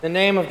In the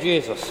name of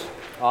Jesus,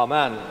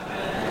 amen.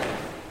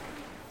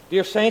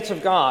 Dear saints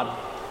of God,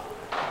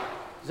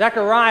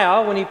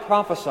 Zechariah, when he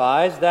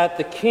prophesies that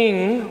the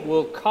king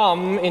will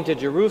come into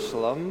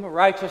Jerusalem,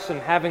 righteous and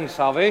having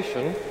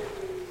salvation,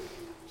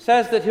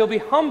 says that he'll be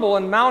humble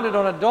and mounted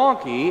on a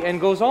donkey,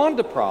 and goes on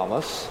to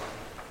promise,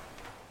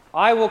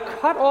 I will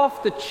cut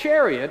off the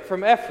chariot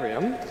from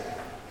Ephraim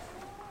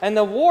and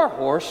the war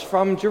horse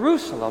from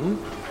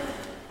Jerusalem,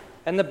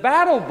 and the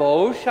battle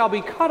bow shall be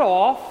cut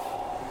off,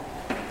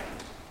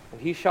 and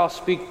he shall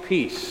speak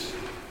peace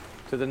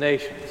to the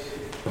nations.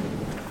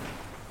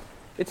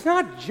 It's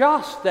not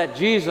just that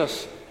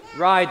Jesus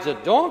rides a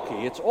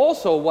donkey, it's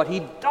also what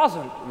he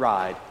doesn't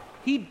ride.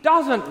 He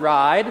doesn't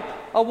ride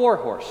a war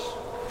horse.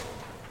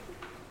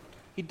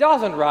 He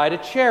doesn't ride a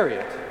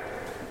chariot.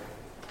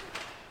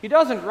 He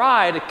doesn't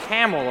ride a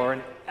camel or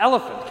an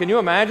elephant. Can you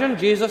imagine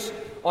Jesus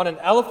on an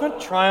elephant,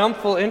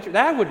 triumphal entry?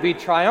 That would be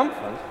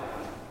triumphant.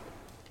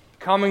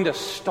 Coming to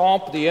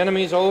stomp the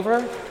enemies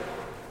over.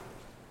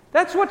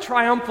 That's what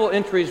triumphal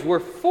entries were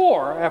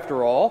for,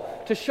 after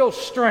all, to show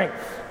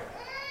strength,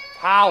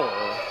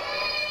 power,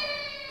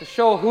 to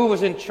show who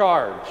was in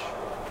charge.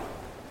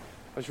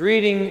 I was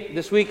reading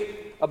this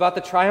week about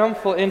the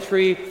triumphal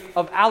entry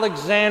of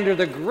Alexander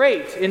the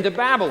Great into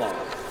Babylon.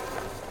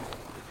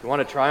 If you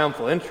want a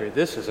triumphal entry,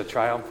 this is a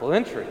triumphal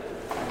entry.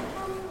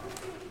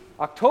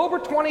 October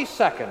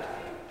 22nd,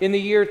 in the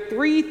year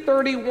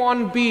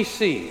 331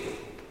 BC,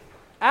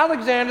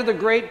 Alexander the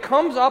Great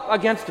comes up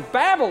against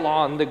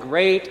Babylon the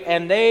Great,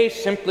 and they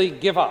simply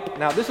give up.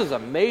 Now, this is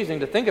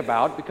amazing to think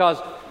about, because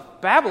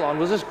Babylon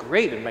was this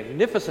great and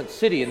magnificent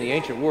city in the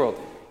ancient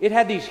world. It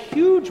had these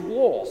huge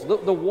walls.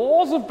 The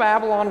walls of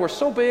Babylon were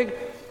so big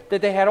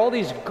that they had all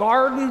these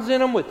gardens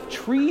in them with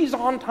trees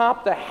on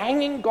top. The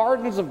hanging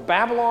gardens of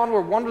Babylon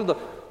were one of the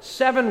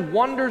 7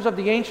 wonders of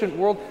the ancient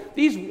world.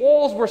 These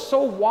walls were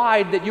so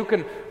wide that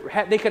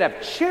they could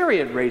have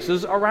chariot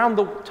races around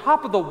the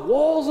top of the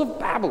walls of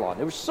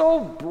Babylon. It was so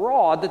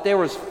broad that there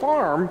was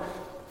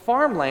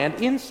farmland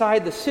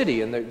inside the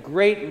city, and the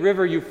great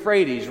river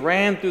Euphrates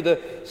ran through the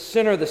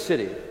center of the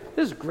city.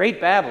 This is great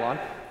Babylon,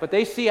 but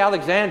they see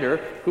Alexander,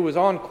 who was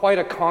on quite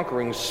a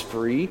conquering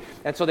spree,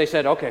 and so they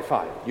said, okay,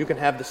 fine, you can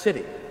have the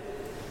city.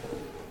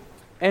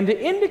 And to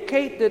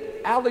indicate that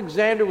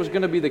Alexander was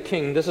going to be the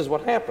king, this is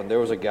what happened. There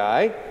was a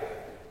guy,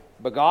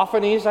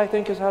 Bagophanes, I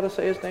think is how to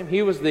say his name.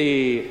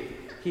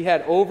 He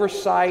had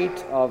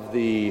oversight of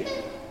the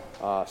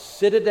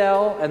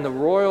citadel and the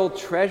royal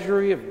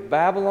treasury of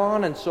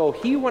Babylon, and so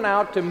he went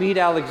out to meet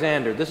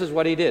Alexander. This is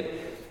what he did.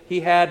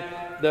 He had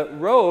the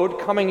road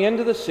coming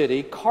into the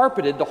city,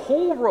 carpeted the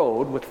whole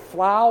road with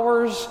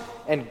flowers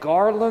and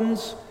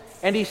garlands,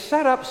 and he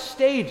set up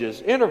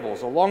stages,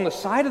 intervals along the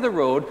side of the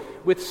road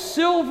with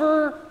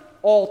silver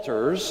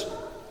altars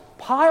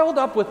piled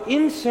up with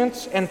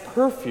incense and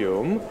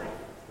perfume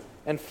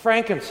and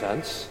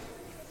frankincense.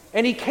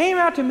 And he came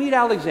out to meet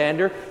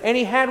Alexander, and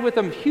he had with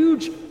him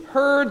huge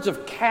herds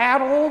of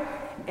cattle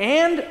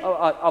and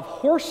of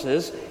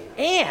horses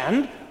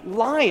and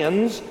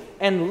lions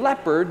and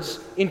leopards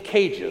in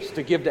cages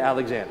to give to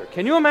Alexander.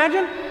 Can you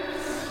imagine?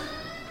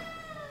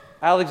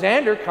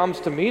 Alexander comes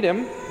to meet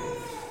him.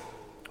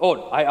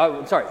 Oh,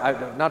 I'm sorry,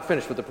 I'm not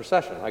finished with the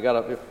procession.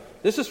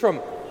 This is from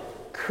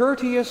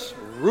Curtius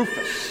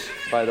Rufus,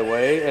 by the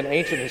way, an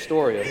ancient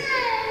historian.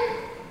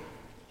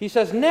 He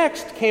says,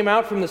 next came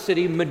out from the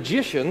city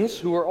magicians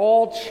who were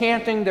all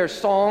chanting their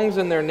songs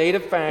in their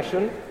native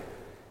fashion.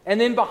 And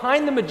then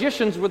behind the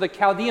magicians were the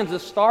Chaldeans, the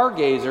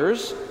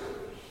stargazers.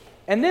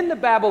 And then the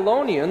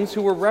Babylonians,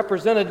 who were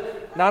represented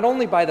not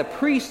only by the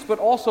priests, but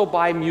also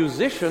by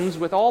musicians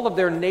with all of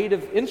their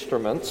native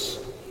instruments,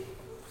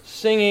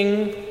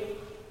 singing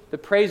the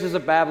praises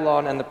of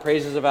Babylon and the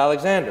praises of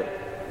Alexander.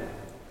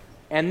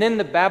 And then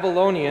the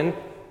Babylonian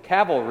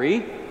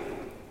cavalry,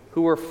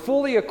 who were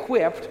fully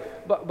equipped,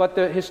 but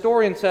the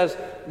historian says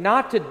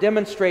not to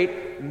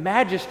demonstrate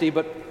majesty,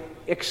 but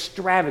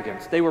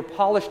extravagance. They were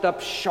polished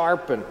up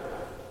sharp, and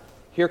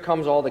here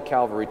comes all the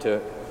cavalry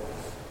to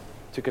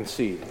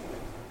concede.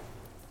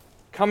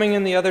 Coming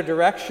in the other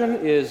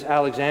direction is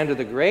Alexander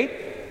the Great,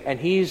 and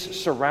he's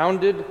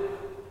surrounded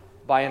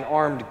by an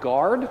armed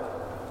guard.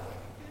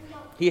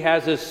 He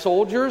has his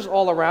soldiers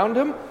all around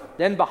him.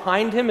 Then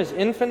behind him is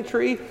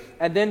infantry,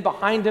 and then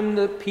behind him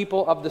the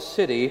people of the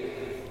city.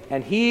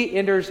 And he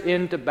enters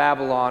into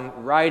Babylon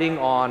riding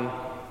on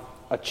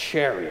a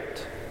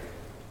chariot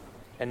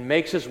and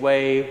makes his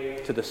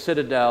way to the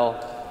citadel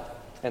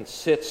and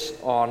sits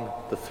on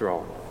the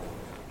throne.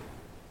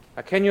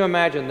 Now, can you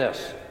imagine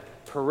this?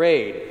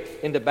 Parade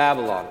into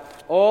Babylon.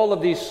 All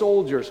of these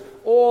soldiers,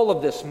 all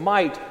of this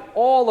might,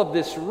 all of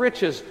this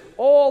riches,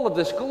 all of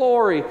this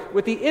glory,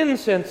 with the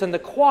incense and the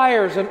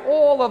choirs and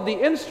all of the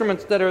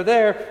instruments that are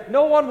there.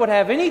 No one would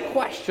have any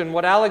question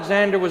what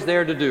Alexander was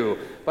there to do,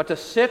 but to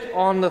sit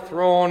on the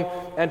throne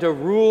and to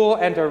rule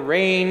and to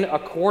reign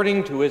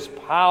according to his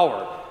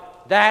power.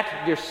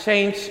 That, dear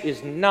saints,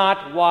 is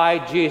not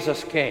why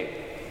Jesus came.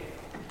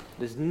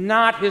 It is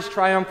not his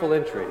triumphal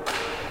entry.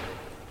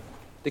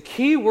 The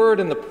key word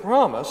in the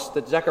promise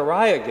that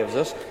Zechariah gives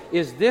us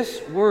is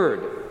this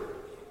word: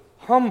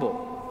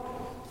 humble,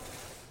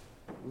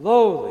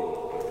 lowly.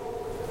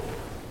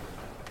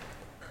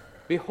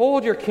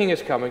 Behold, your king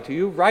is coming to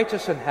you,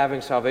 righteous and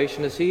having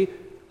salvation is he,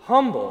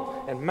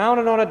 humble and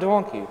mounted on a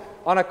donkey,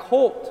 on a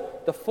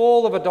colt, the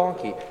foal of a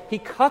donkey. He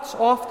cuts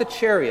off the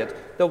chariot,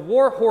 the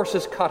war horse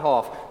is cut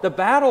off, the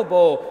battle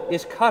bow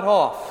is cut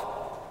off.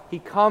 He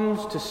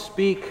comes to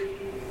speak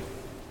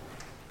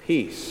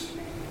peace.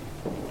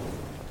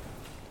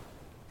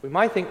 We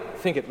might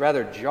think it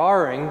rather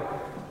jarring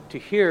to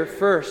hear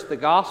first the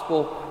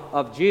gospel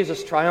of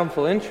Jesus'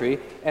 triumphal entry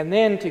and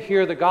then to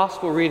hear the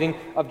gospel reading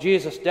of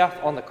Jesus' death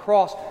on the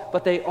cross,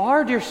 but they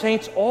are, dear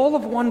saints, all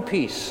of one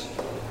piece.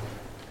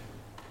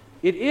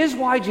 It is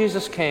why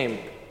Jesus came,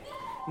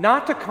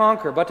 not to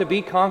conquer, but to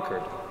be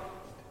conquered,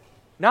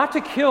 not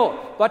to kill,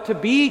 but to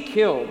be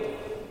killed,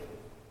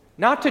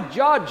 not to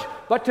judge,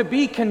 but to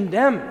be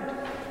condemned,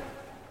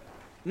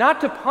 not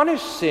to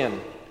punish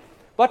sin,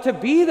 but to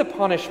be the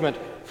punishment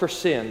for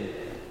sin.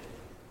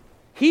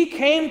 He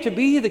came to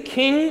be the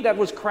king that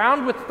was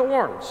crowned with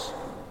thorns.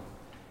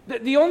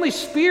 The only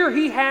spear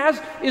he has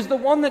is the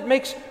one that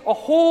makes a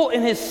hole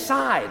in his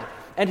side,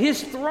 and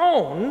his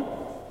throne,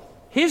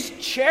 his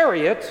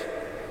chariot,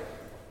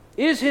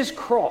 is his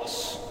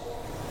cross,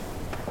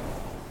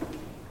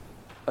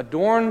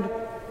 adorned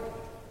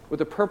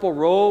with a purple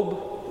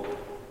robe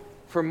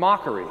for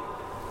mockery,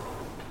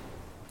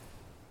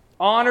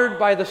 honored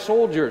by the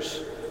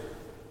soldiers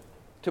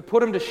to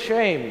put him to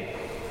shame,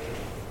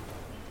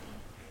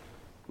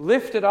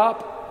 lifted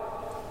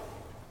up,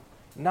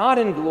 not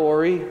in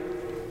glory,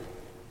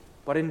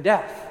 but in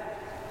death.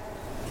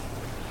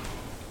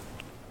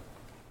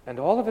 And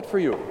all of it for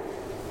you.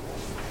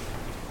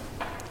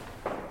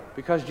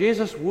 Because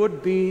Jesus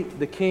would be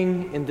the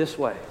king in this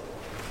way.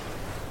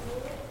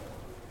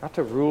 Not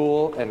to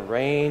rule and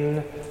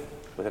reign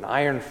with an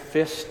iron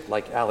fist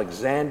like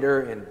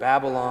Alexander in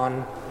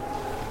Babylon,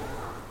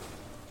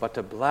 but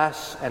to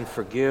bless and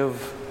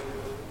forgive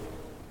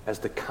as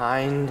the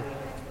kind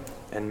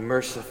and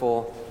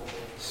merciful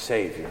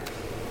Savior.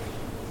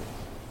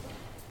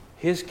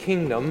 His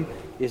kingdom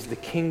is the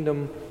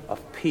kingdom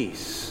of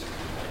peace.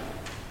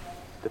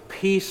 The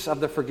peace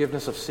of the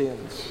forgiveness of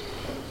sins.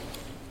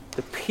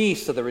 The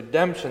peace of the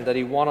redemption that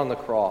he won on the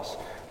cross.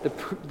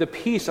 The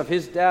peace of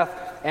his death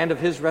and of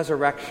his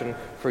resurrection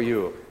for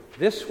you.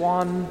 This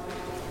one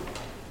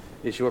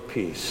is your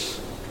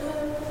peace.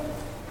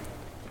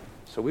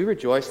 So we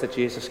rejoice that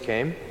Jesus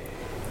came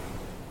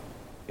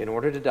in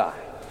order to die.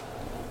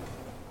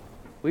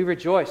 We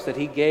rejoice that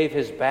he gave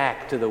his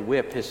back to the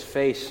whip, his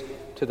face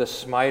to the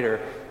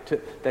smiter,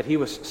 that he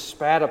was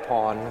spat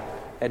upon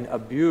and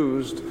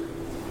abused,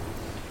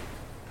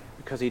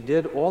 because he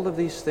did all of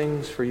these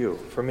things for you,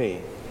 for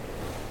me,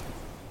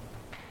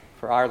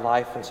 for our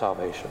life and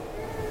salvation.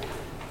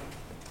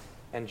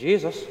 And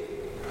Jesus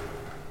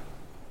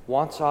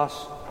wants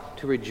us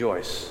to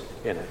rejoice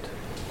in it.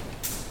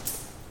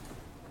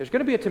 There's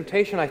going to be a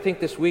temptation, I think,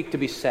 this week to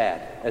be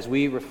sad as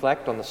we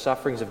reflect on the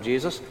sufferings of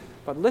Jesus,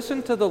 but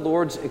listen to the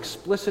Lord's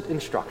explicit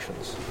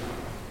instructions.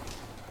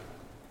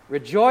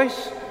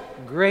 Rejoice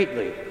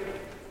greatly,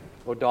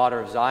 O daughter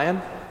of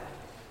Zion.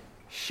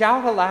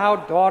 Shout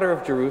aloud, daughter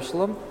of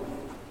Jerusalem.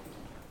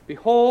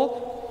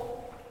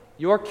 Behold,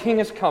 your king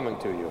is coming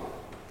to you,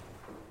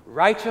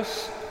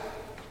 righteous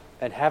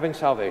and having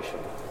salvation.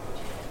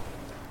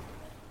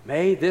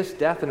 May this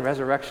death and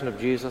resurrection of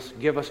Jesus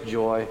give us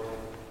joy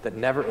that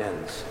never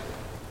ends.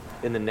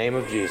 In the name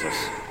of Jesus,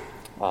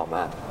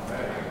 amen.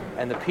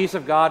 And the peace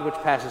of God, which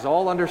passes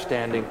all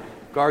understanding,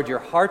 guard your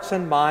hearts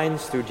and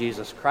minds through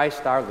Jesus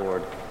Christ our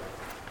Lord.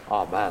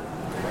 Amen.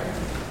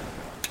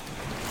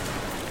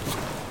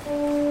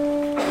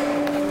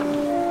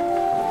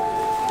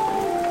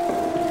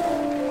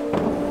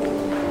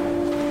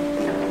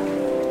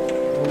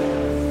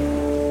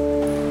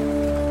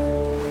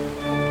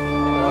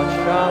 What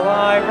shall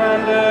I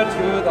render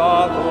to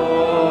the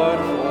Lord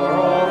for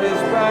all his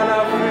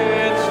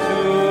benefits to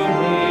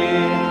me?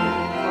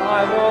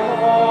 I will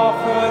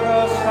offer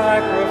the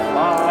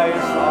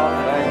sacrifice of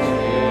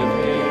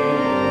thanksgiving.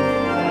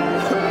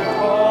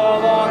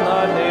 Call on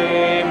the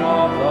name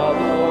of the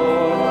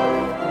Lord.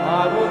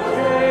 I will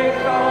take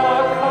the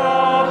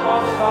cup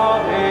of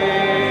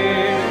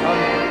salvation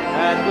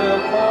and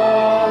will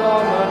call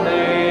on the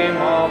name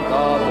of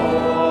the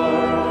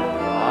Lord.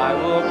 I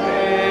will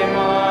pay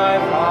my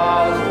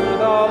vows to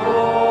the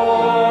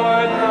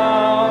Lord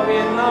now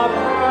in the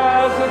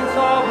presence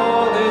of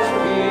all his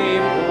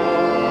people,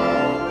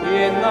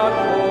 in the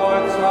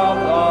courts of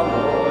the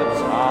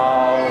Lord's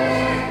house,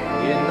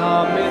 in the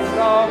midst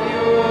of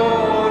you,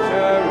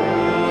 Jerusalem.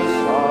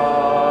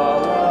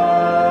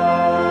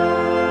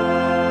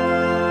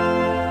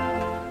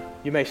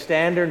 You may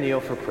stand or kneel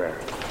for prayer.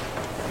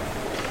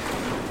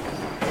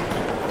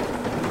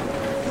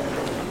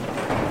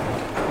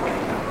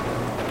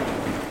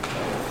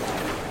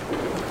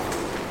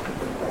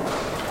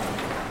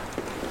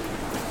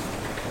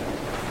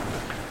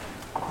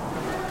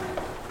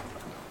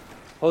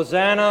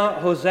 Hosanna,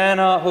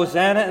 Hosanna,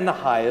 Hosanna in the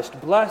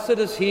highest. Blessed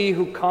is he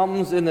who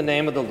comes in the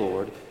name of the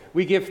Lord.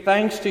 We give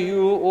thanks to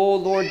you, O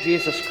Lord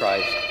Jesus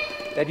Christ,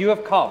 that you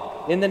have come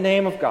in the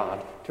name of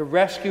God to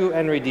rescue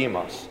and redeem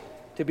us,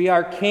 to be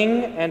our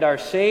King and our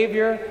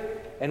Savior,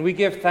 and we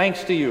give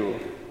thanks to you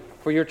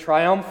for your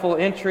triumphal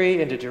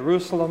entry into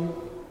Jerusalem,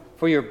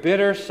 for your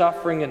bitter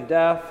suffering and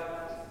death,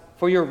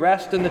 for your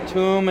rest in the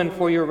tomb, and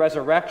for your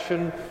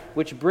resurrection,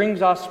 which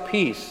brings us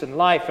peace and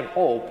life and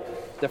hope,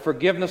 the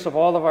forgiveness of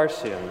all of our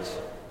sins.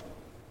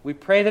 We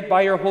pray that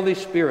by your Holy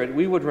Spirit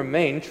we would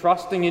remain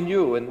trusting in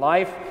you in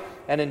life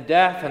and in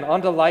death and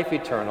unto life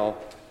eternal.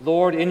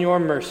 Lord, in your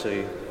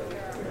mercy.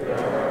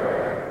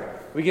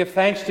 We give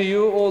thanks to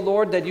you, O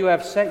Lord, that you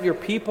have set your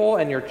people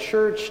and your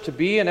church to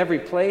be in every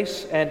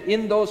place, and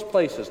in those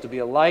places to be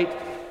a light,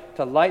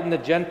 to lighten the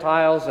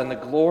Gentiles and the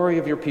glory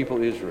of your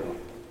people Israel.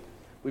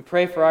 We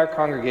pray for our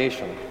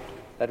congregation,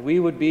 that we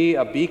would be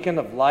a beacon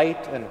of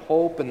light and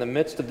hope in the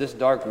midst of this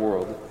dark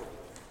world.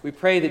 We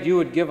pray that you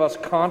would give us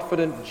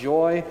confident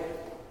joy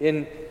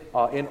in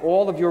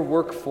all of your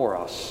work for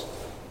us,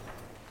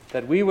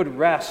 that we would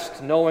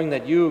rest knowing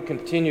that you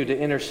continue to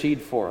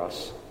intercede for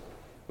us.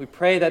 We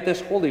pray that this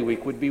Holy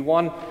Week would be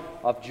one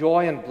of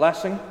joy and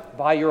blessing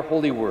by your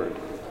holy word.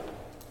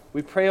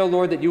 We pray, O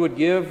Lord, that you would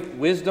give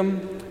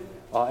wisdom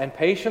and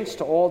patience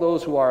to all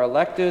those who are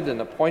elected and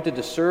appointed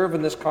to serve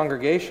in this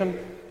congregation,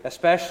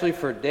 especially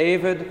for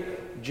David,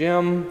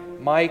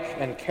 Jim, Mike,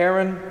 and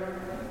Karen,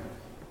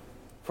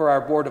 for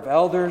our Board of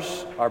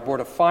Elders, our Board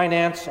of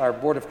Finance, our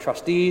Board of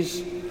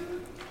Trustees,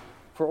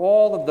 for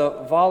all of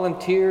the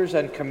volunteers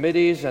and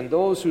committees and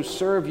those who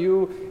serve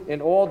you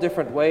in all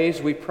different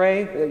ways. We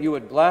pray that you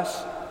would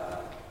bless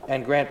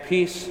and grant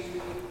peace,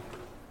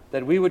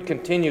 that we would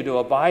continue to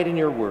abide in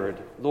your word.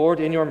 Lord,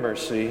 in your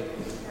mercy.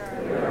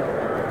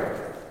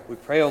 We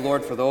pray, O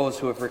Lord, for those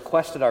who have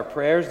requested our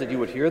prayers, that you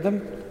would hear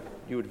them,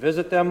 you would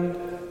visit them,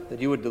 that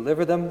you would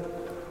deliver them.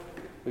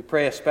 We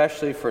pray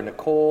especially for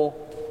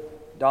Nicole,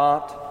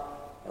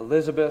 Dot,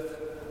 Elizabeth,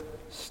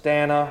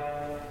 Stana,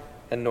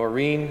 and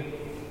Noreen,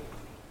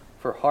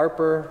 for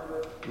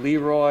Harper,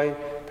 Leroy,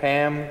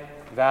 Pam,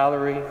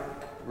 Valerie,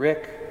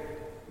 Rick,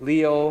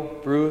 Leo,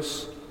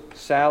 Bruce,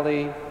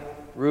 Sally,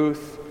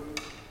 Ruth,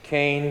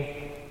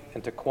 Kane,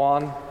 and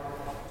Taquan,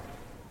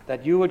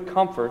 that you would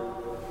comfort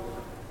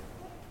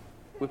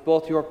with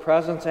both your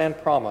presence and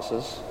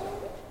promises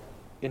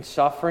in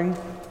suffering,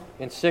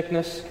 in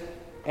sickness,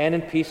 and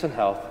in peace and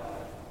health.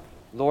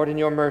 Lord, in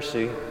your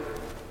mercy.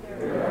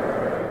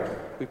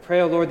 We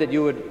pray, O Lord, that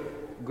you would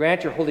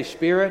grant your Holy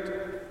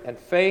Spirit and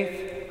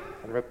faith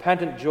and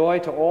repentant joy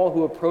to all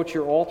who approach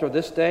your altar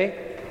this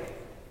day,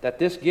 that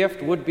this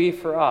gift would be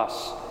for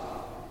us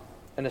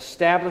an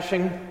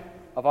establishing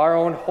of our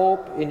own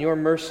hope in your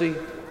mercy.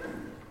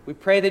 We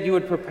pray that you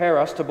would prepare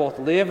us to both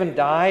live and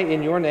die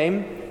in your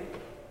name,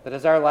 that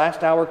as our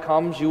last hour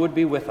comes, you would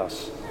be with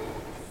us.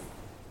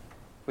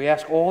 We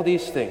ask all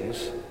these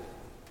things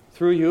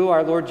through you,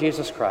 our Lord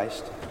Jesus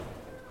Christ,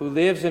 who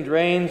lives and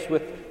reigns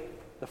with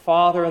the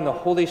Father and the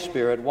Holy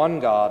Spirit, one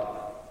God,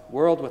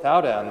 world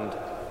without end.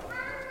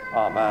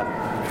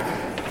 Amen.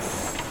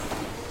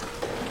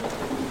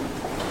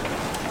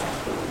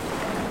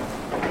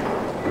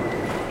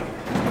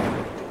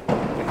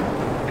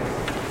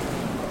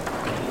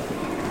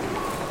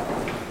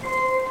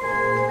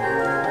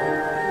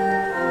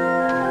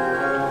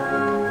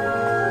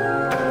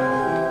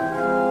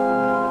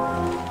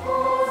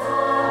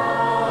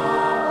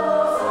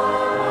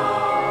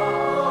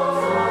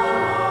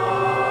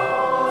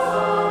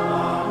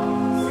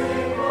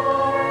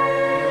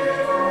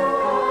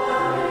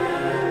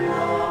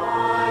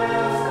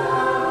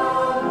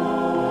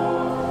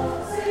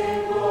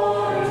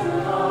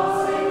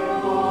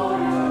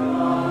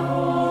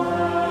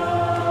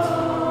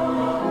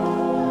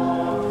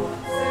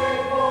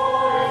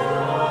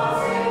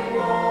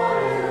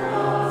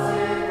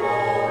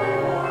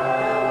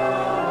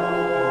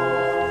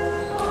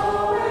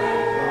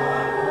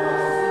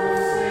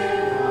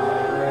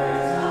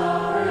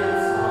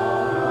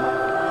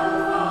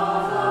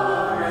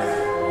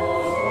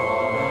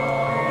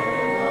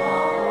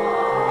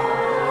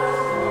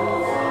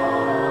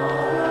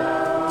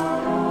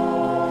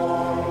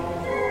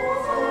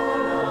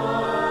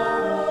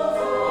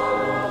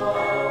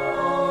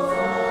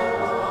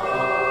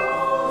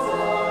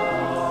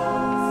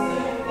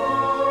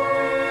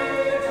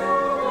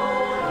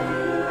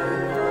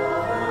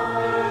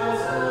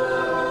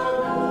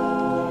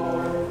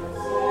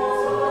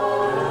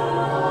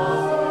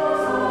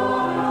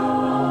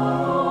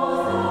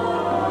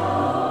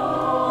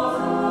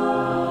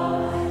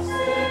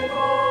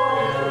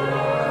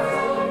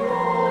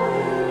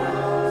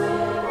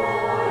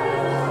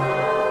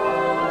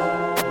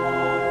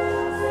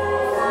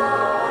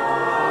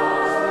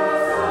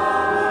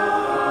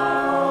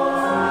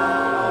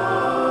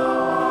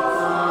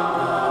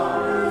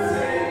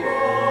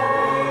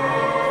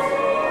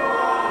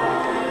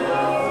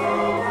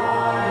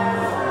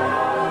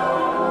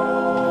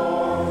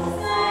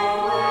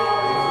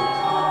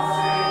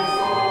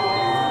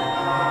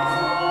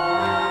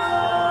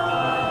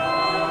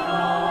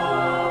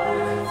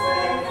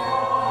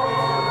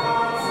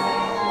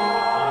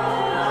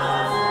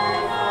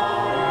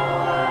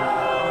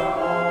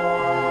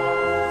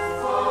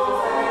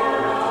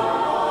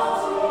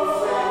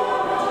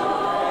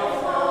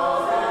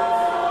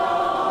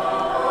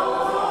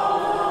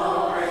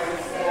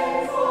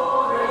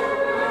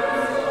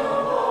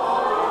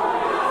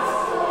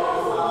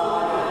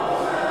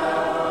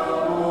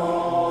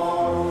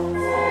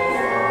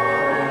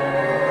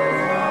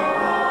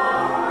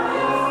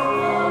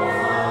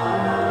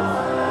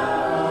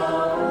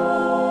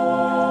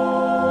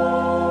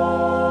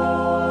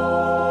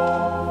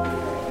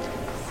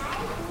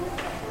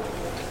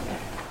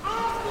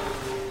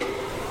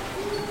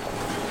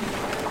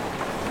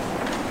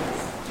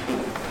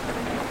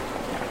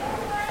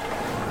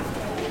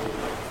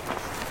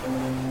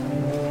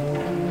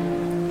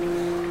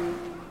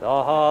 The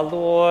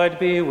Lord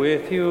be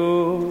with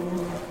you.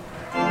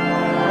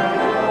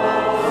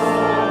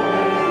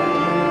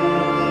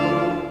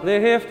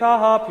 Lift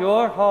up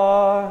your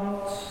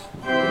hearts.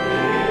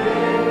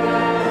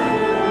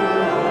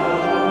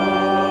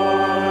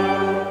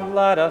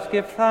 Let us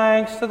give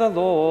thanks to the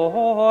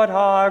Lord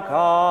our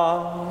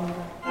God.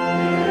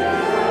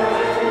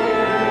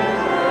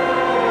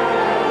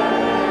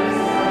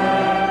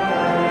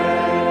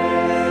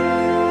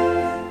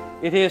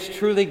 It is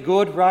truly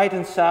good, right,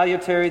 and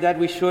salutary that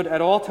we should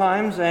at all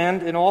times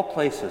and in all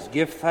places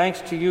give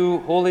thanks to you,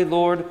 Holy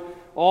Lord,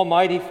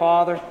 Almighty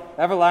Father,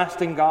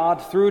 everlasting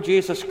God, through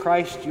Jesus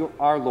Christ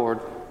our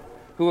Lord,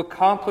 who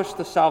accomplished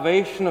the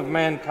salvation of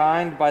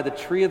mankind by the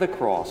tree of the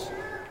cross,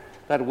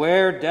 that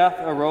where death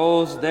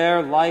arose,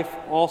 there life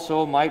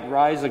also might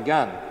rise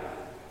again,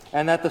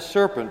 and that the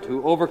serpent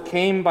who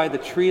overcame by the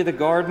tree of the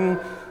garden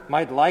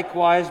might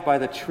likewise by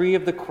the tree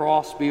of the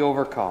cross be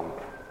overcome.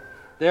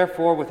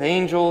 Therefore, with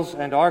angels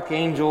and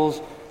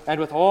archangels, and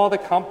with all the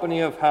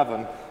company of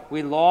heaven,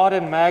 we laud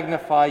and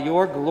magnify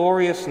your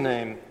glorious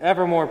name,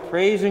 evermore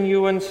praising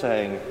you and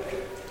saying,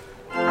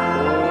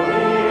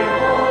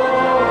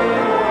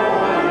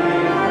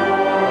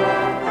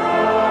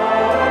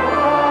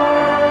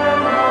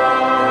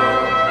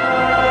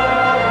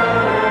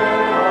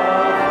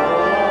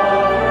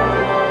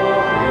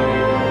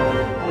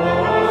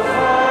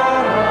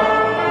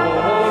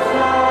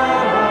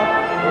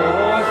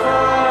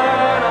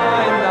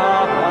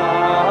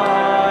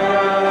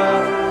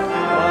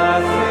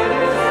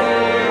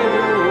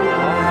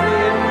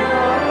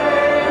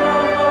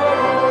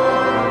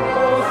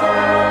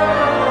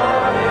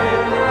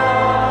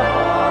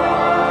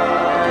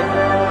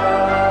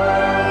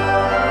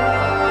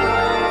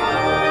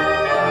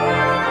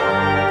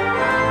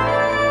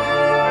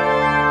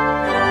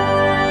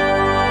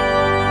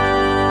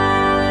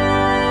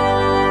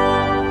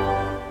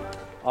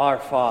 Our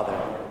Father,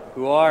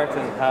 who art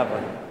in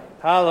heaven,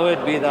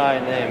 hallowed be thy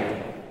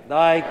name.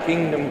 Thy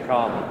kingdom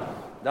come,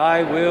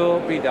 thy will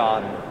be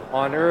done,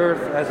 on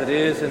earth as it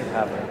is in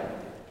heaven.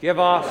 Give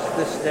us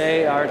this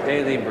day our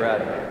daily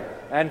bread,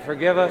 and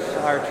forgive us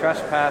our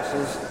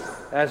trespasses,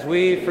 as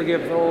we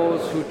forgive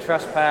those who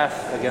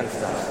trespass against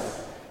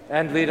us.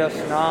 And lead us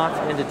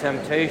not into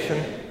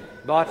temptation,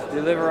 but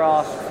deliver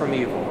us from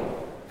evil.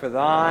 For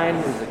thine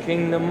is the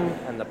kingdom,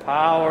 and the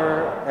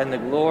power, and the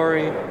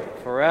glory,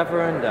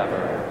 forever and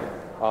ever.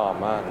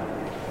 Amen.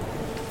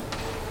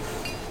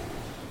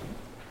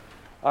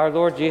 Our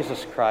Lord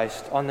Jesus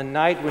Christ, on the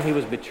night when he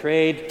was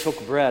betrayed,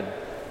 took bread,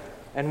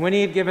 and when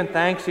he had given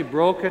thanks, he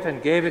broke it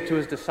and gave it to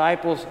his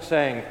disciples,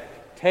 saying,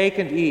 "Take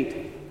and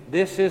eat.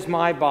 This is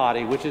my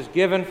body, which is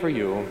given for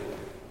you.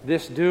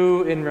 This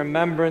do in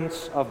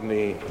remembrance of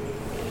me."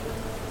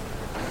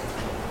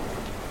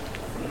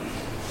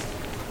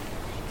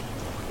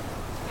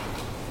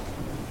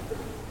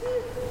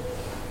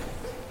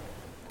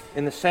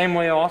 In the same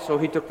way also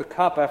he took the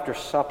cup after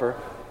supper,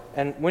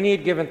 and when he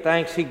had given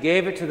thanks, he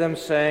gave it to them,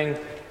 saying,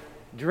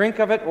 "Drink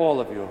of it,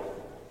 all of you.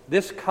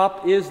 This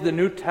cup is the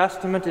New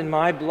Testament in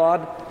my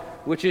blood,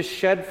 which is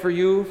shed for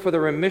you for the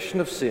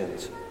remission of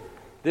sins.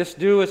 This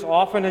do as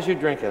often as you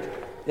drink it,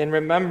 in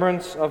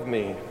remembrance of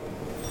me."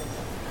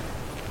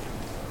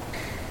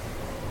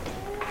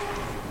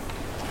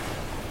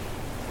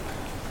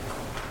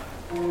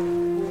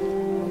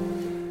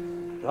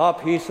 The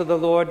peace of the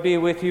Lord be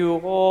with you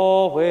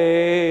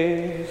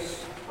always.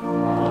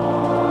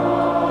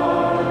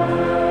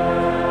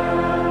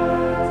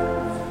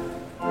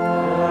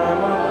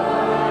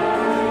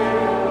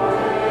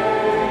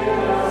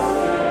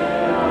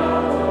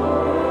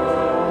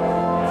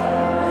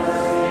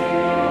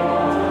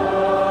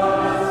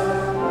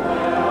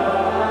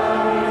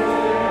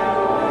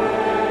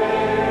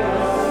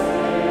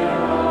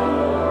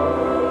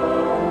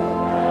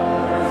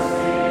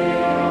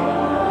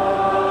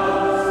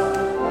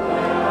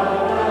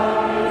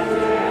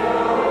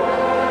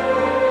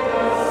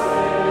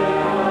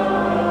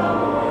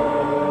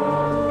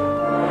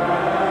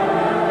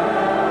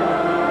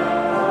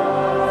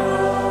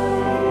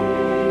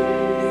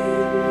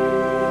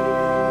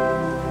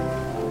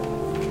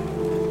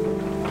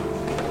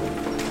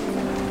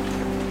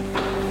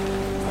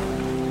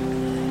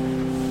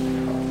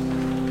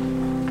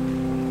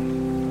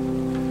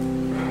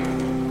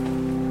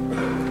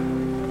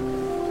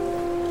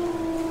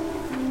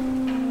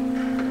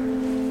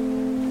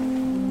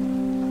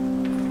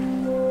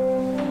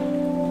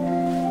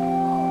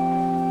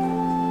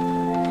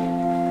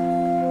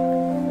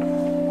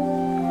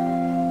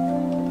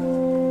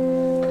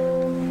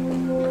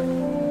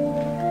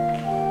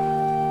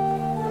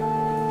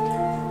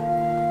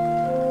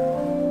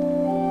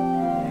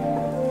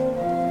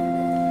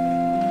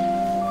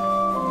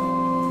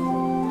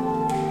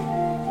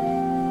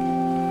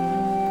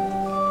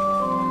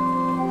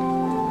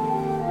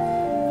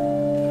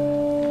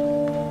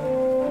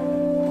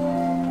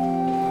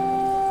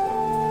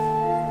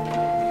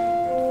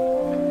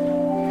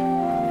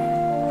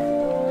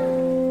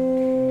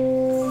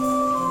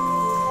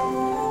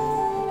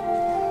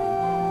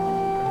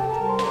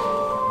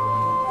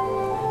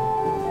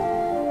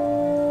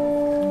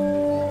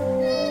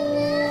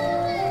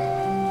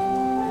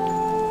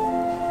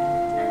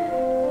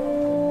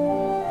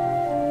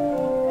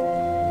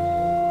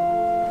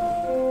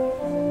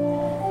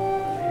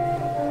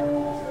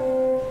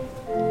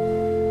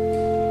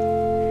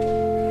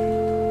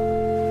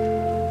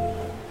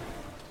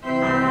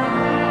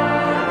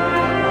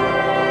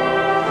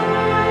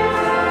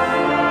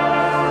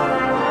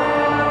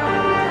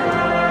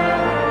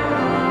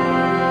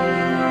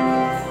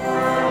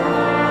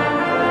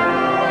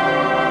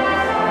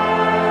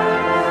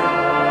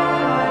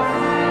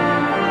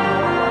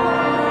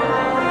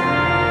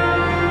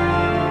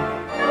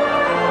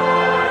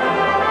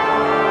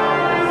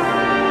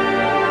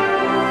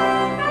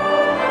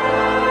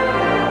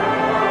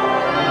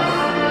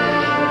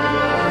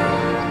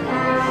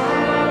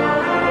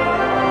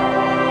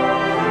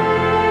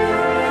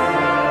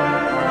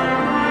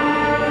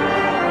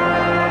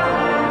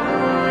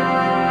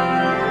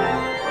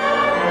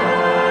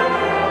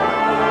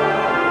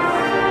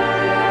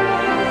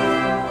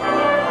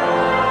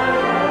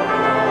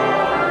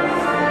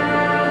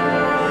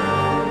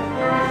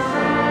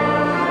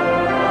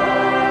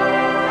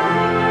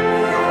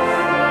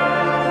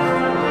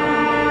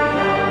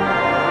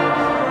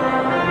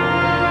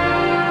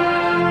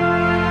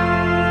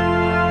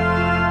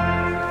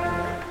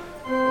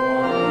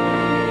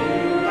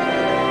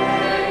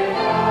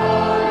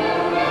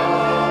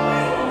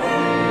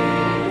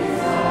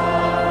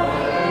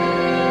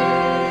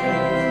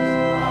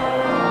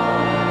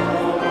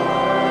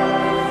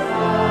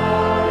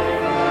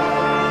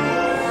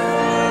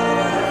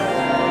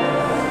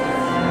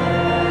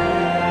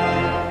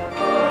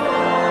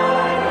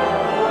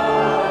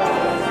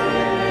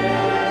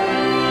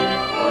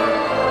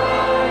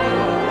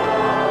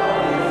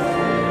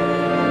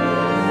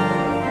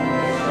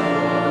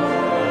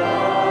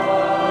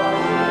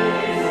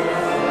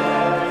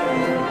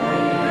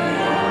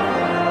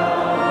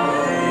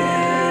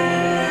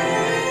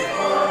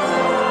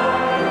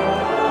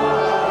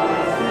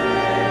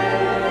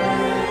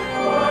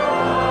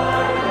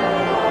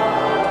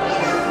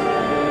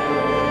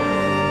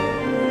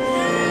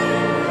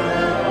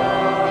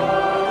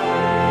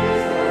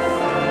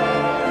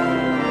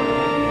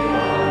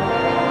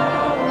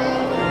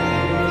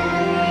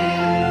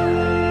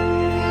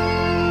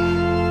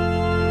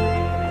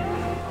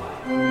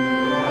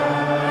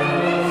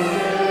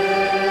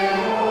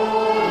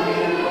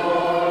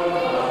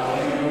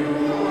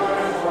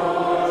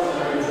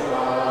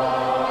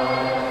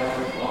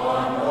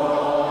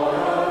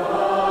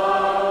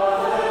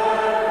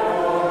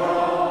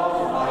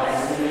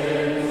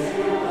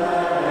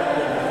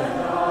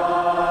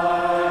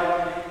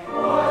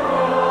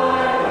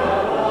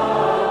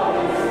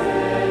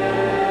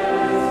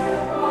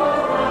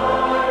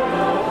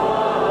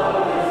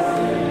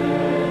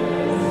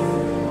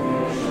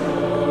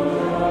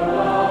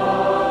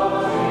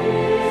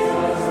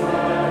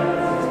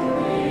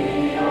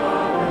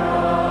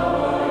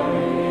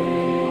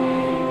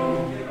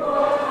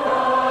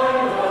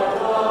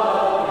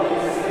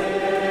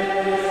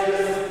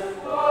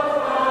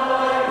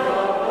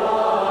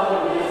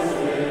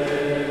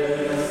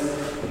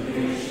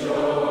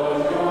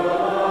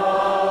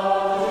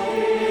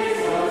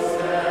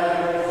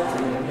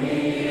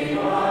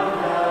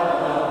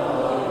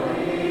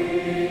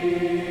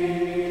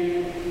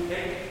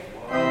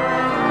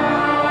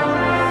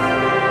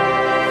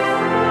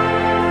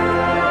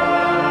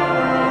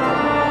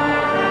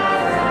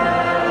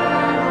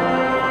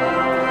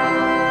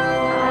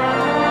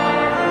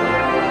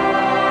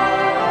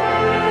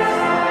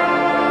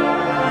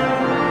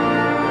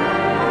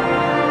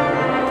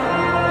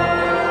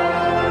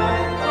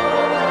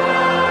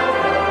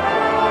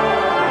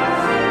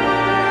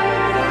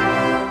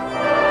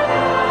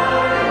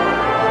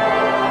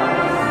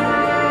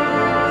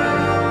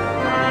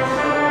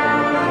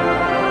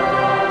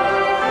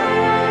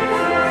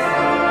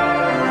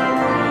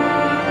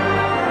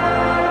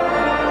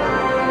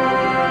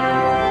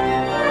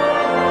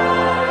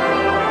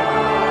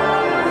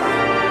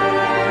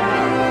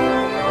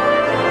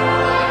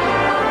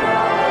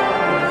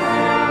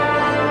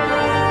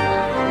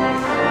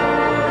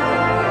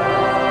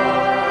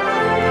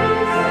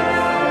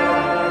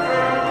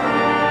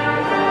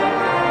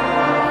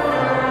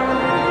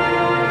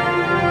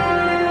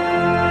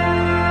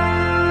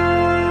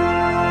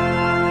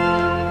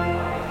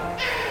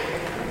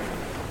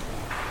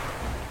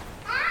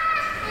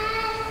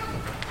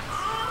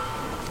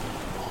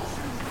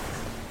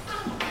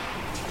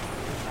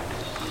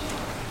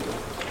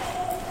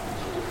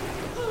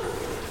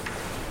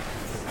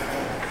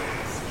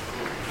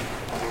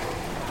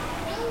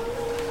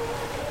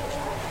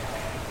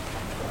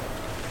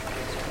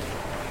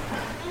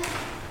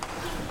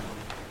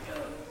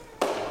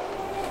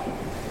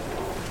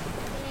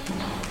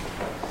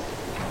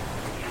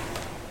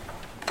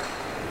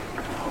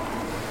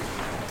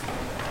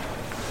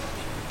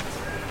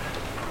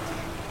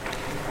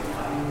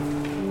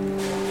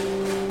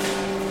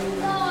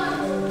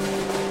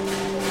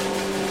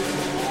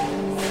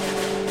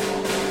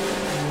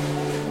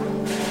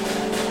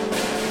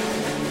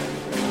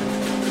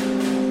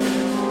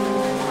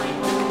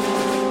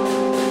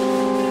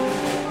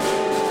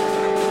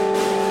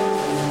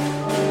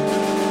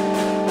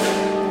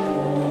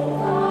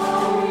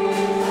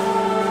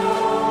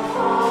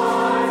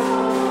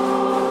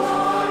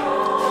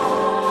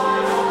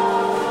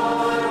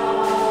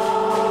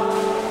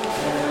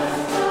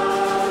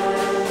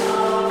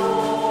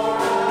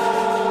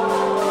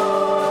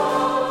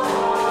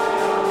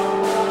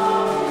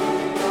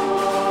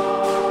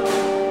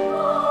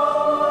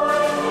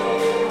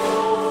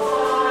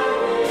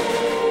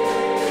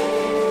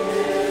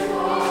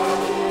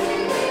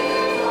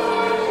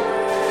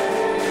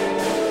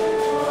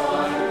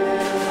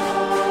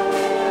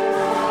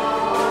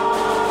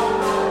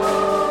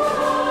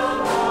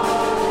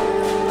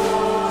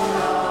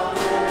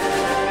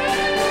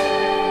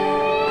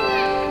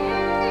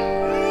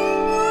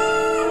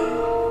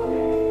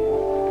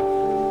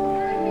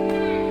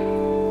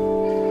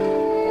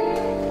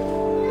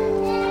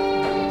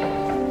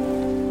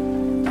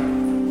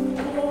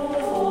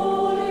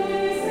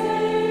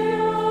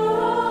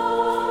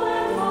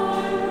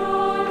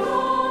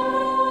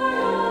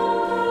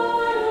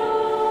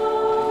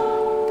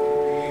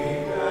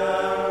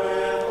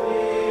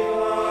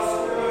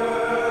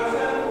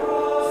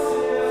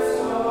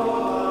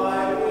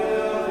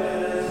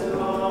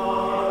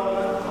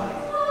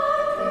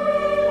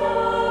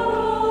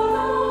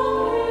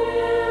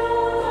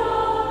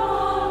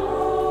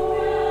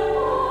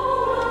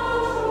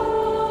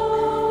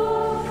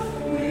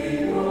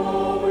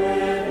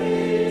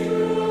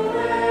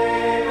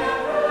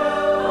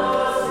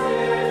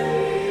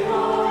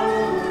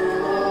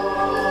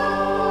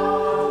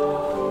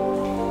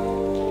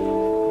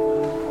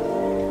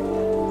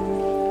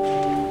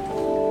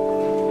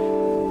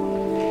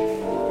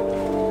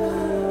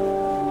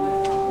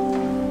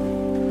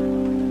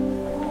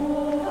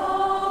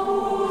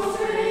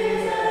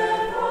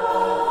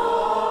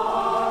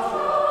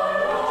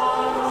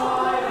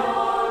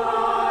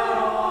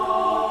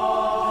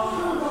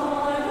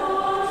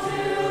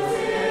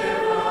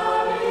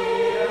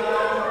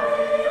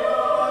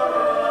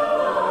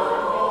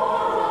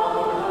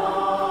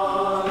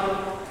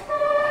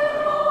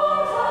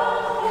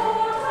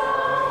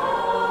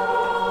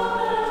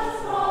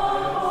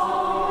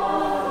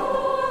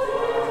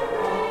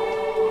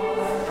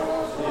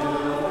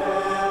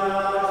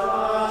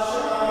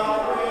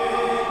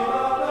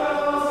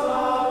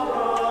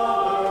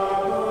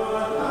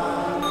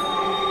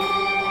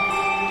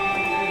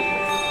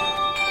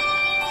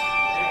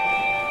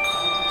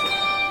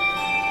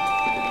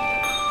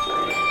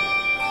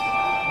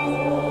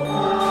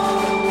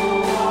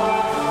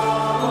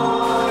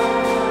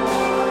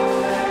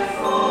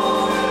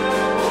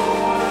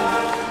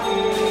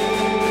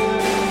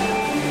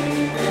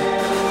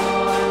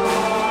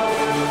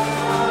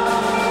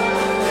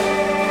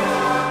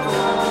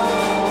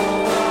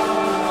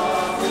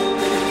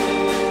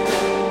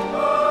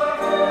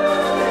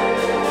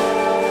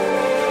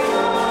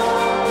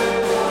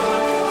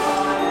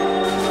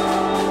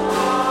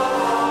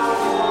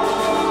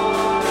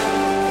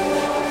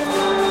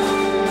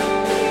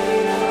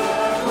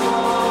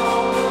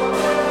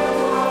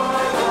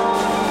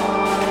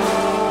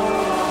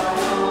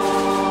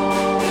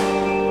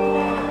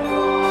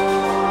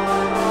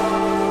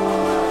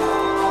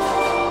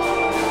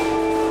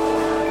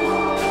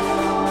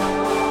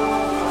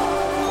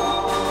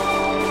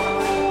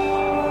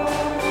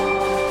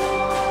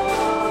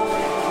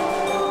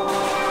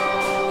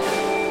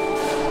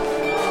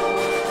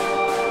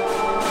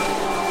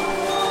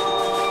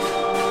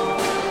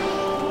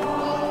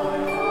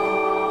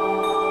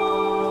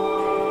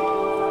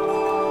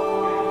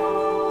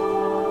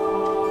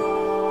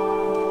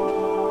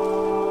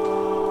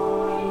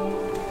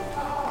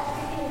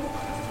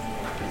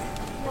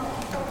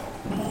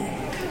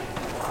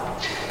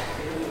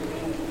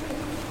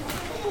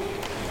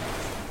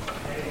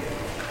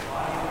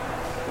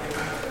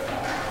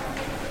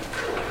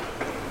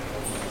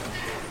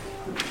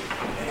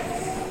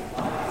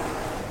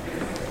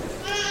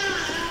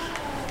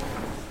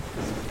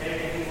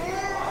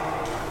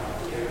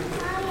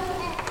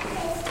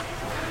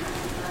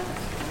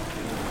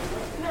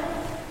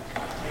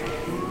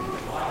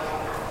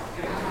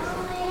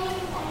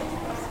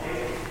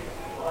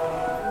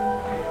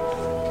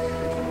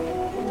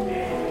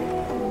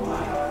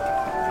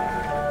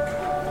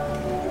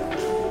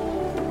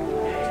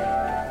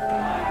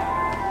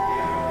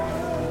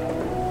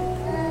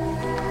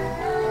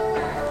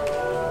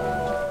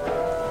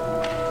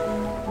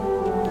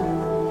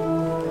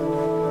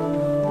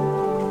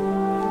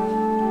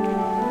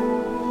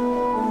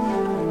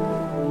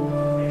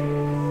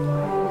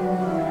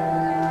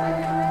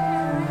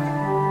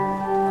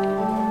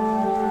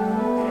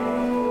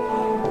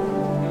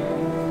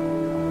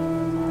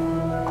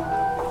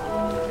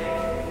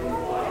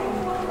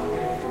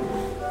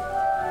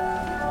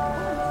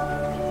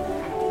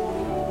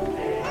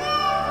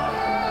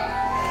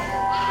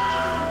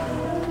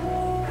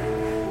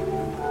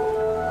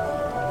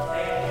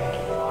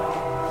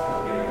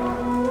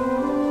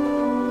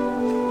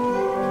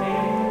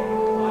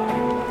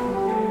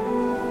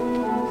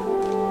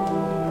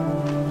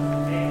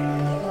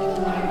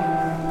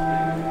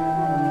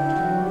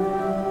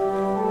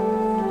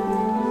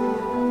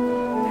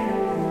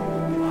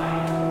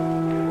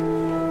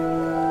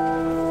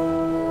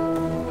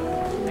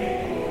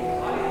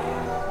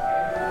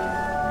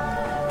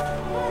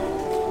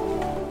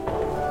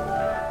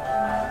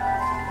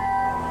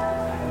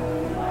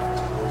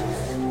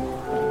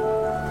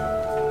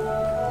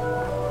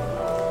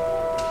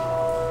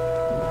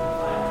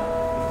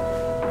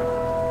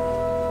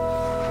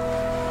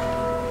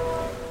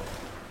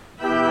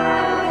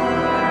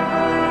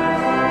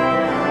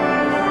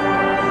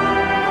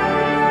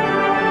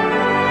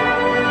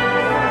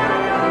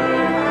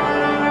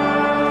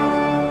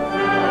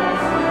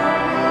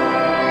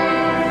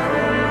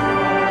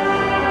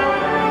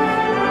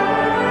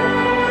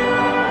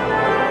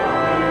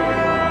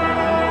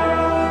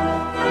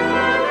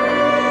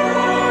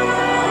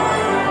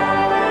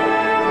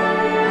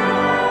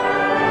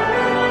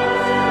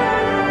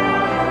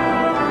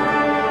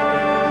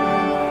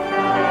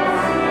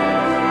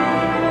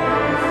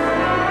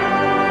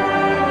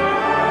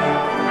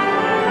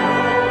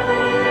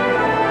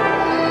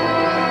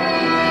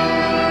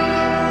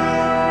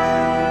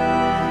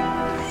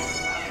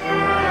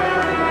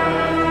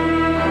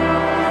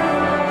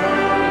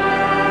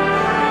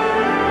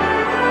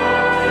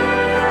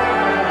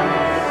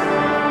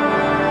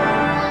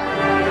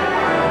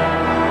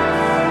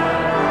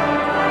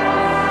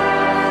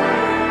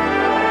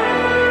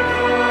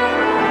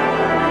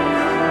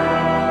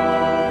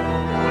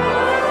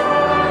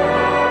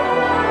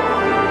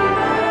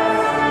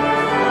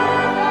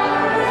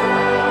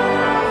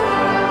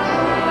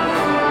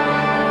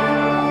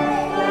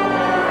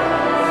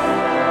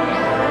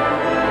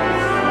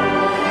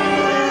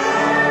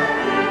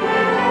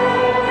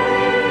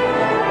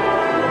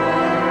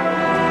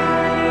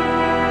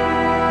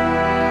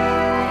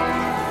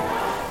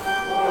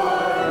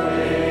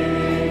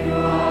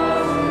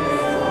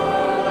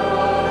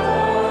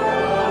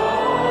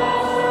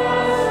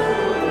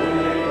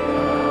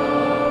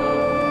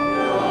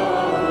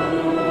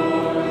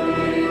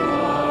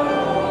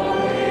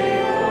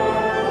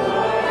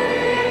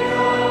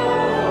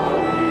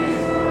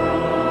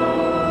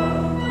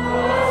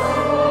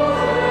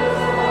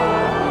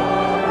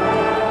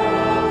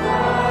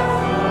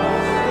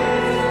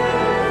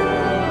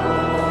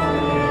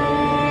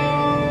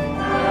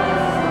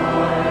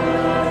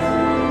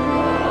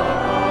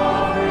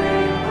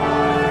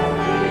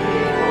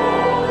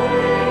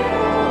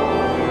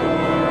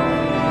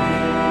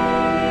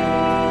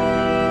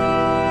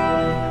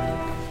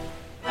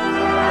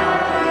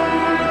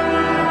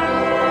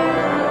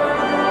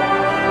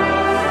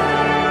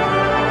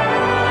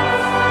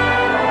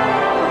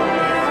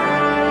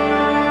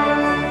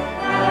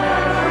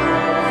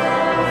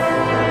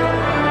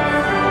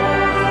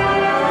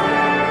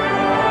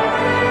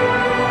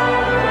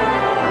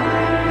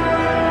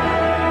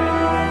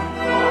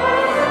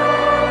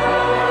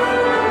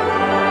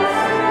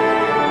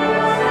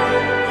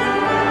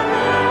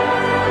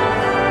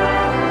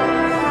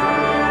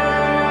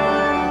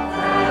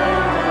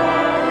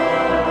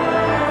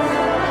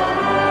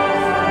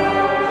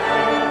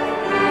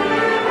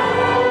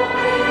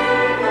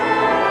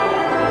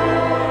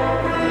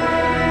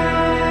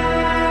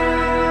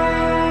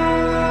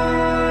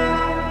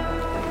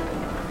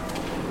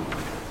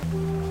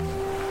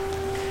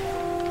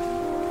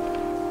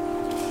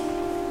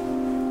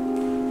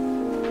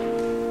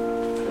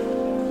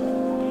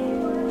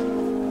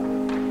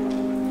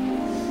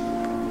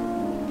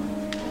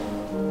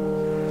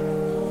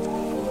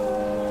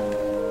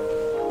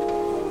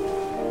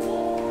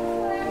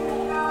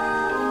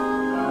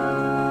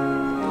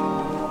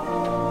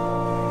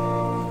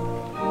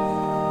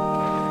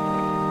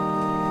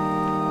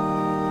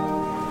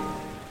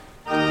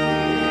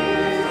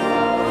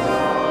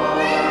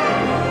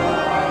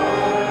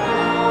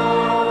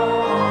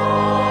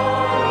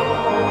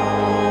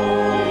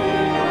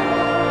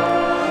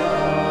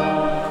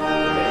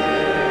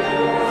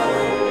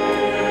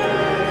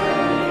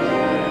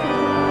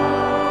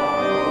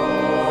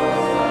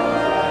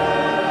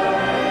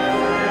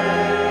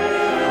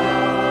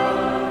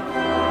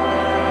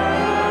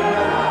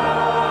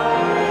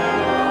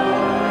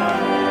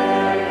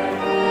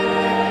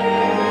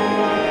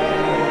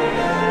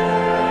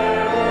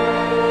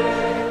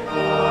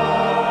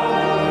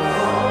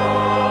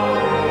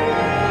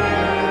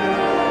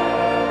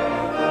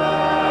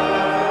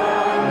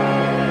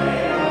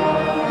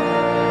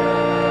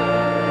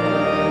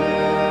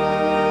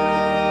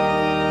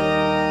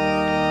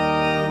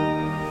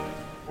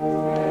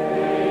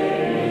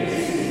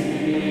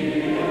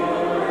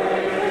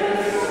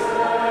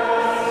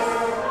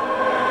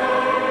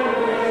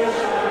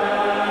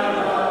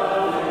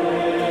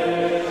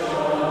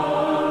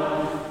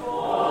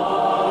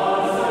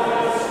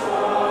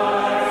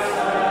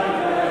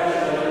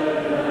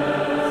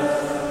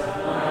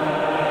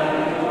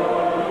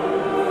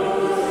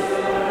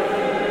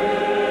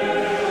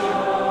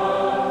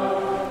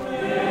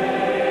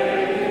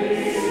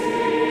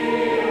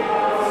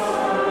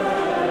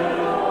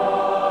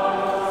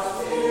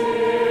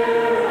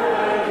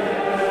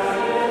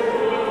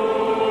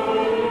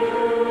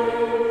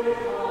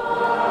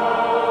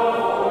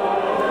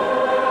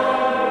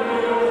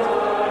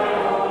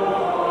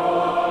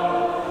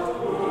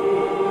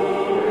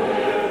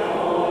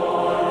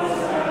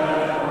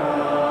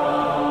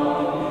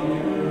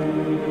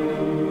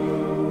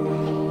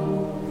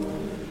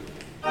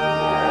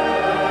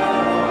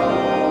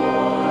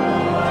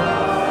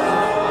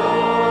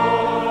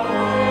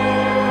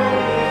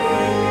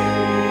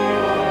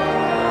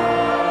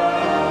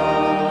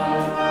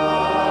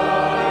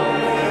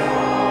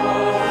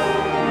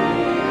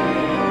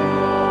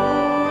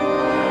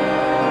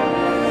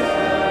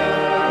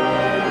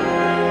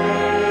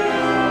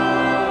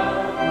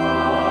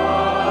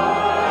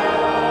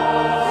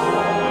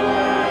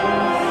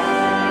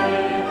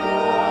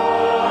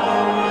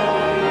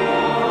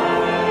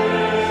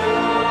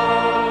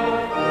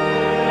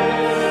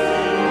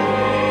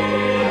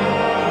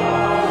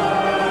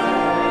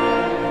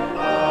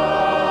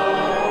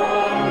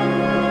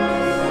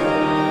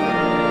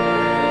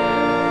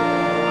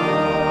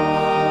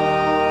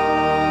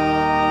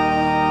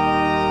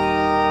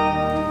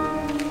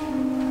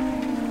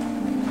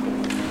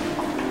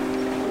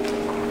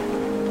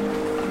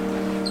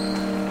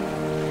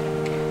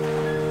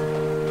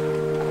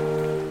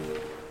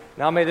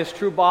 Now may this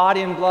true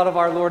body and blood of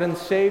our Lord and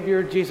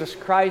Savior, Jesus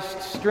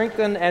Christ,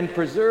 strengthen and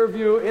preserve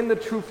you in the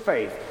true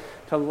faith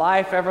to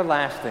life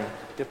everlasting.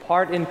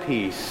 Depart in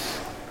peace.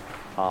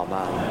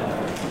 Amen.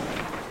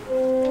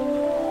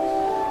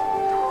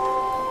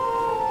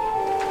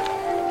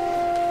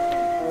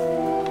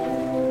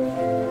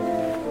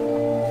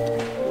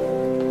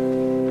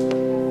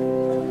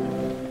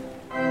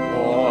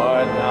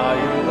 Lord, now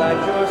you let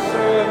your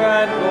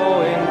servant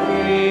go in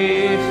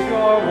peace.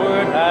 Your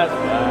word has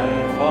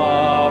been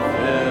fulfilled.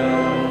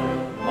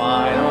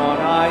 Mine own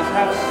eyes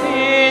have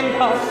seen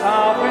the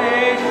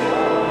salvation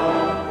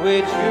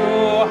which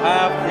you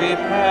have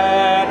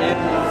prepared in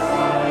the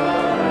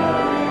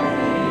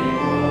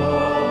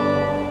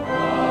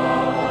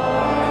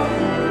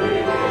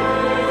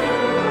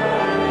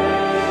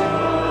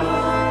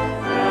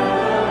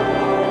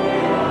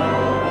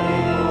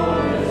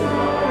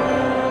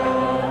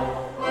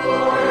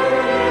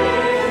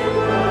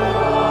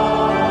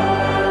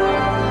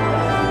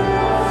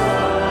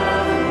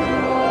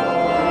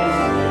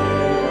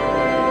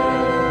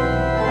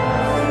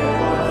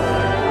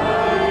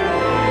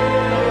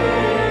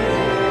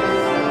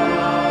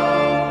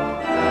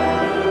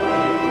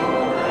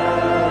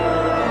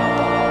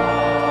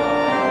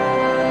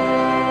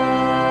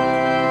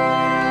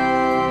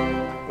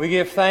We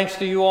give thanks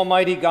to you,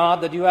 Almighty God,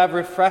 that you have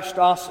refreshed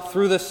us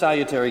through this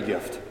salutary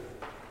gift.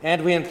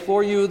 And we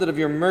implore you that of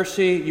your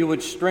mercy you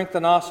would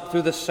strengthen us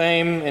through the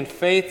same in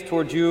faith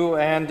toward you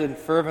and in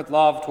fervent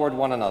love toward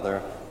one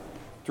another.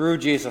 Through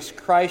Jesus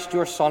Christ,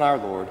 your Son, our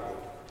Lord,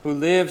 who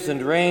lives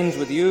and reigns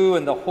with you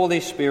and the Holy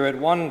Spirit,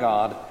 one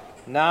God,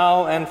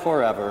 now and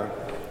forever.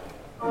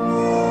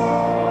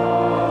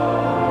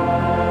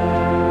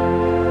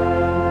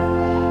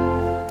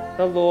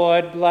 The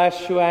Lord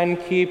bless you and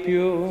keep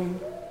you.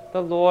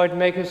 The Lord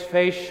make his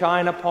face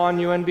shine upon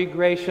you and be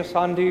gracious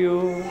unto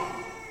you.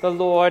 The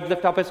Lord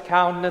lift up his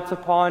countenance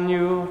upon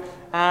you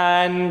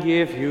and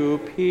give you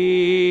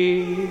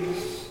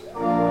peace.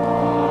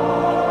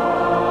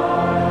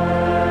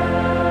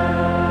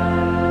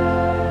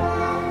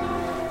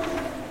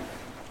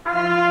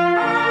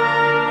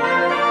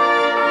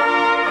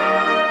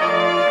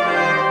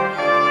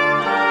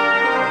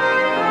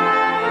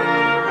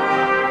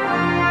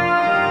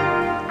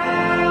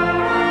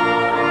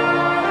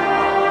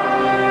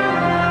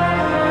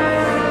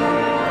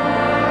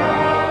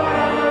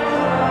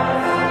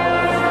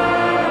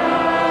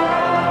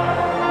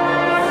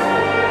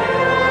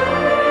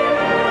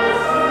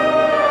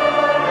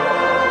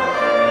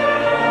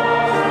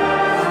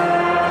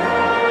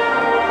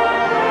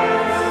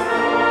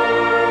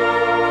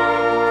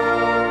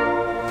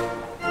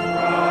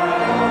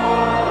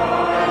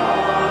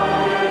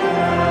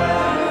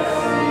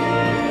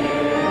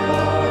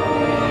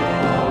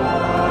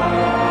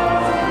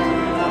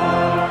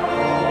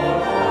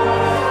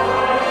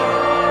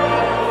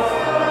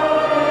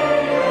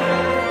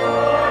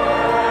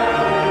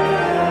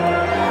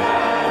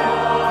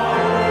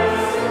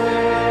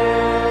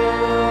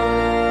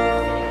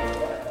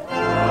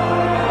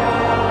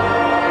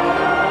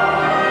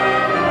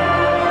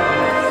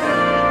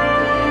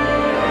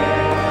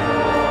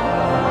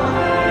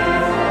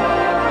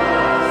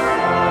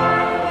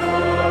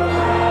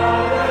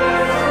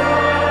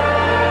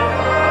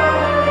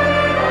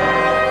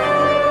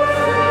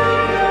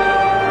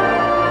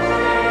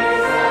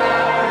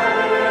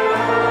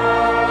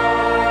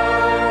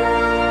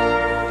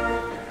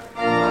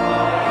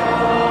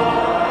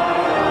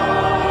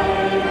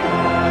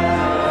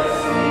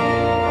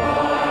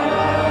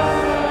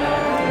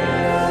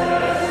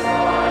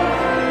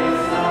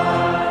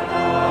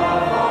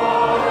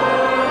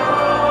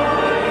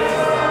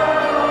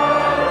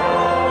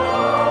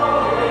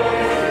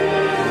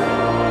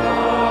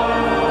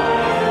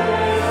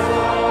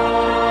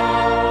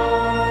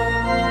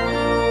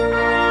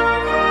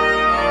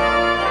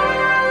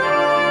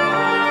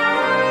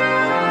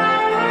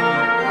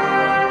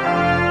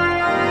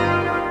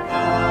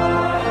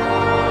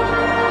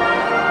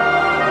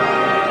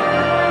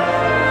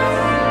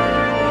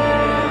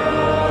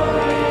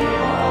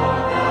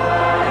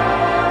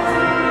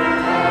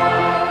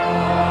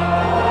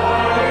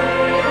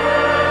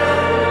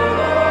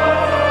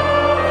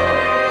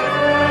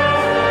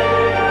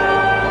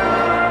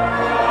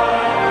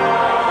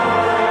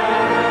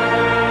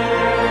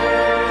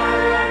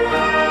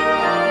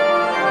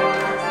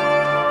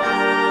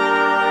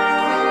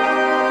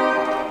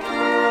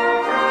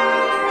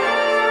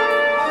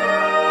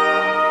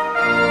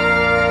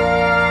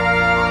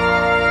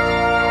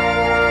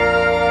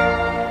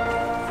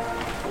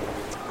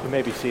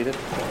 Seated.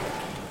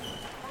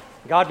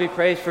 God be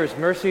praised for his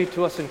mercy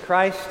to us in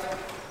Christ.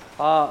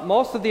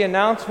 Most of the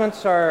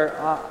announcements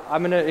are,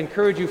 I'm going to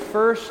encourage you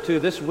first to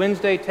this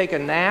Wednesday take a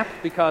nap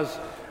because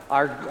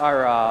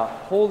our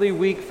Holy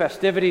Week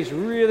festivities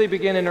really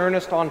begin in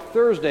earnest on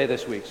Thursday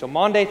this week. So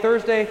Maundy,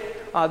 Thursday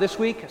this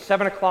week,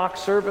 7 o'clock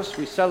service,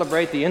 we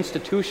celebrate the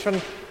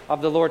institution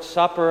of the Lord's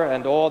Supper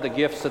and all the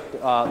gifts that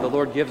the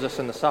Lord gives us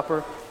in the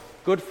supper.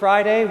 Good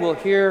Friday, we'll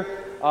hear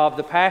of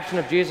the Passion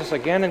of Jesus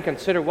again and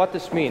consider what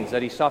this means,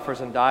 that he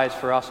suffers and dies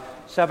for us.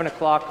 7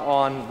 o'clock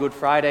on Good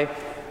Friday.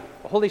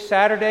 Holy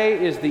Saturday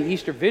is the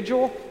Easter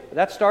Vigil.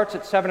 That starts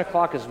at 7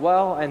 o'clock as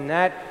well, and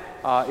that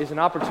is an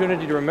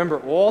opportunity to remember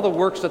all the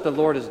works that the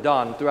Lord has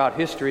done throughout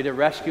history to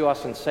rescue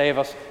us and save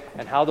us,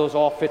 and how those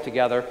all fit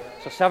together.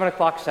 So 7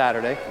 o'clock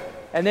Saturday.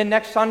 And then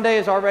next Sunday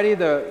is already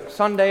the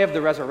Sunday of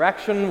the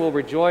resurrection. We'll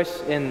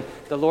rejoice in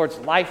the Lord's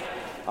life,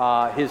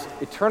 his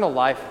eternal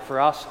life for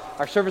us.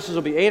 Our services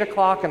will be 8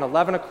 o'clock and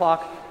 11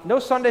 o'clock. No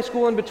Sunday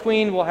school in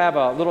between. We'll have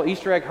a little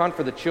Easter egg hunt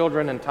for the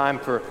children and time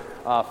for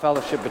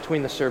fellowship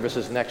between the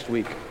services next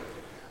week.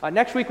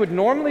 Next week would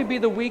normally be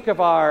the week of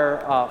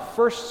our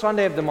first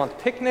Sunday of the month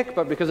picnic,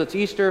 but because it's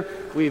Easter,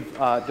 we've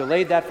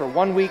delayed that for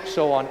 1 week.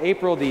 So on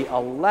April the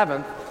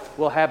 11th,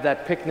 we'll have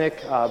that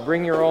picnic.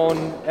 Bring your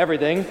own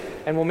everything,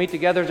 and we'll meet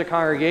together as a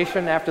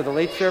congregation after the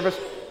late service.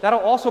 That'll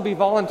also be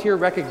volunteer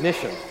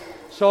recognition.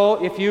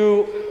 So if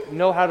you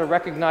know how to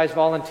recognize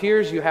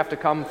volunteers, you have to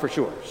come for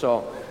sure.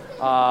 So,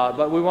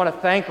 but we want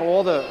to thank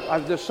all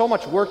there's so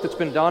much work that's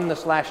been done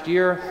this last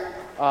year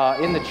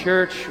in the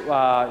church.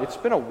 It's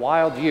been a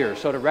wild year,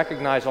 so to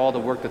recognize all the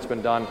work that's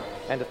been done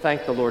and to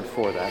thank the Lord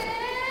for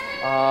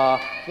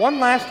that. One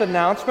last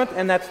announcement,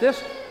 and that's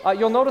this.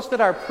 You'll notice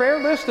that our prayer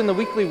list in the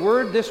weekly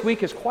word this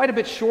week is quite a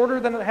bit shorter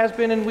than it has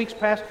been in weeks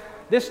past.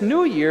 This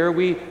new year,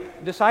 we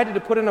decided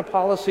to put in a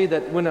policy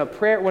that when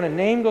a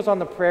name goes on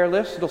the prayer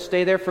list, it'll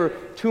stay there for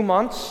 2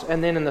 months,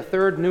 and then in the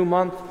third new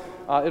month,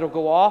 it'll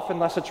go off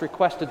unless it's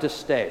requested to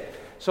stay.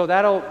 So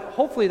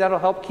hopefully that'll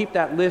help keep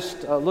that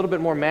list a little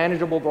bit more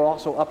manageable, but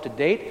also up to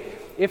date.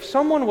 If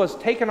someone was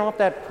taken off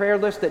that prayer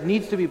list that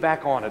needs to be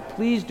back on it,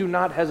 please do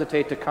not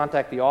hesitate to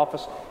contact the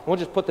office. We'll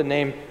just put the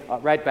name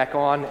right back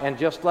on, and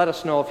just let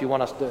us know if you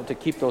want us to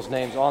keep those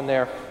names on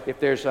there, if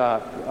there's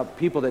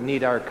people that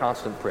need our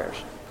constant prayers.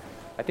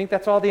 I think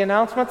that's all the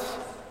announcements.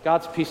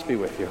 God's peace be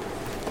with you.